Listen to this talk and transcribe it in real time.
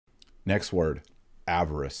Next word,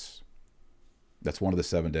 avarice. That's one of the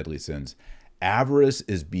 7 deadly sins. Avarice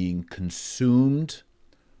is being consumed,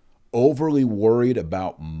 overly worried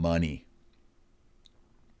about money.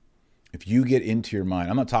 If you get into your mind,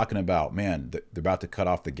 I'm not talking about, man, they're about to cut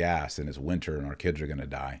off the gas and it's winter and our kids are going to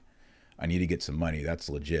die. I need to get some money. That's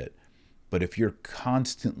legit. But if you're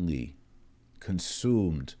constantly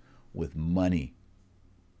consumed with money,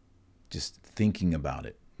 just thinking about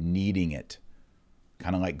it, needing it,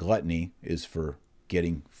 kind of like gluttony is for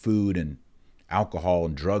getting food and alcohol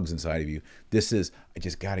and drugs inside of you. This is, I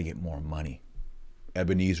just got to get more money.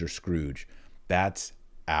 Ebenezer Scrooge. That's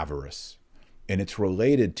avarice. And it's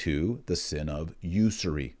related to the sin of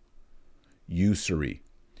usury. Usury.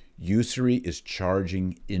 Usury is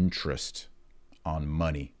charging interest on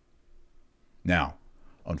money. Now,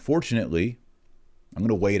 unfortunately, I'm going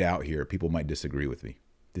to wait out here. People might disagree with me.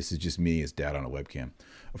 This is just me as dad on a webcam.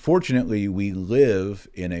 Unfortunately, we live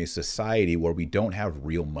in a society where we don't have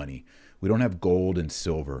real money. We don't have gold and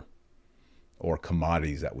silver or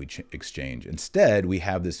commodities that we exchange. Instead, we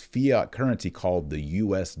have this fiat currency called the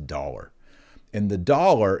US dollar. And the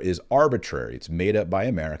dollar is arbitrary. It's made up by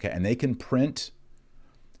America, and they can print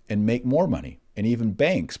and make more money. And even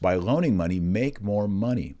banks, by loaning money, make more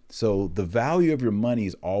money. So the value of your money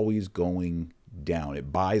is always going down.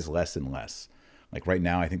 It buys less and less. Like right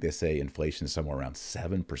now, I think they say inflation is somewhere around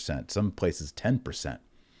 7%, some places 10%.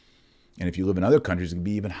 And if you live in other countries, it can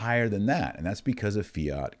be even higher than that. And that's because of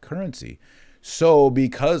fiat currency. So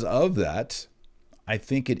because of that, I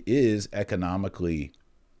think it is economically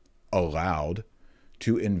allowed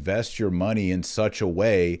to invest your money in such a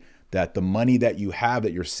way that the money that you have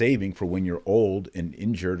that you're saving for when you're old and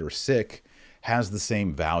injured or sick has the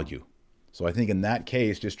same value. So I think in that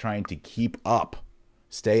case, just trying to keep up,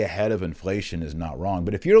 stay ahead of inflation is not wrong.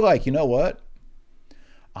 But if you're like, you know what,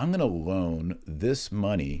 I'm going to loan this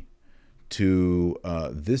money to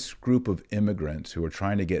this group of immigrants who are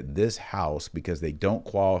trying to get this house because they don't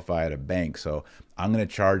qualify at a bank. So I'm going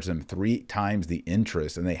to charge them 3 times the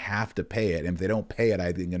interest and they have to pay it. And if they don't pay it,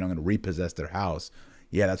 I think I'm going to repossess their house.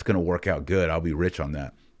 Yeah, that's going to work out good. I'll be rich on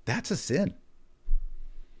that. That's a sin.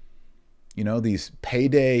 You know, these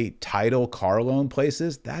payday title car loan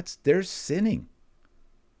places, they're sinning.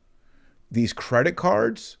 These credit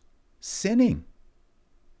cards, sinning.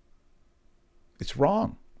 It's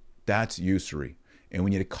wrong. That's usury. And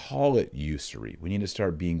we need to call it usury. We need to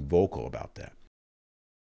start being vocal about that.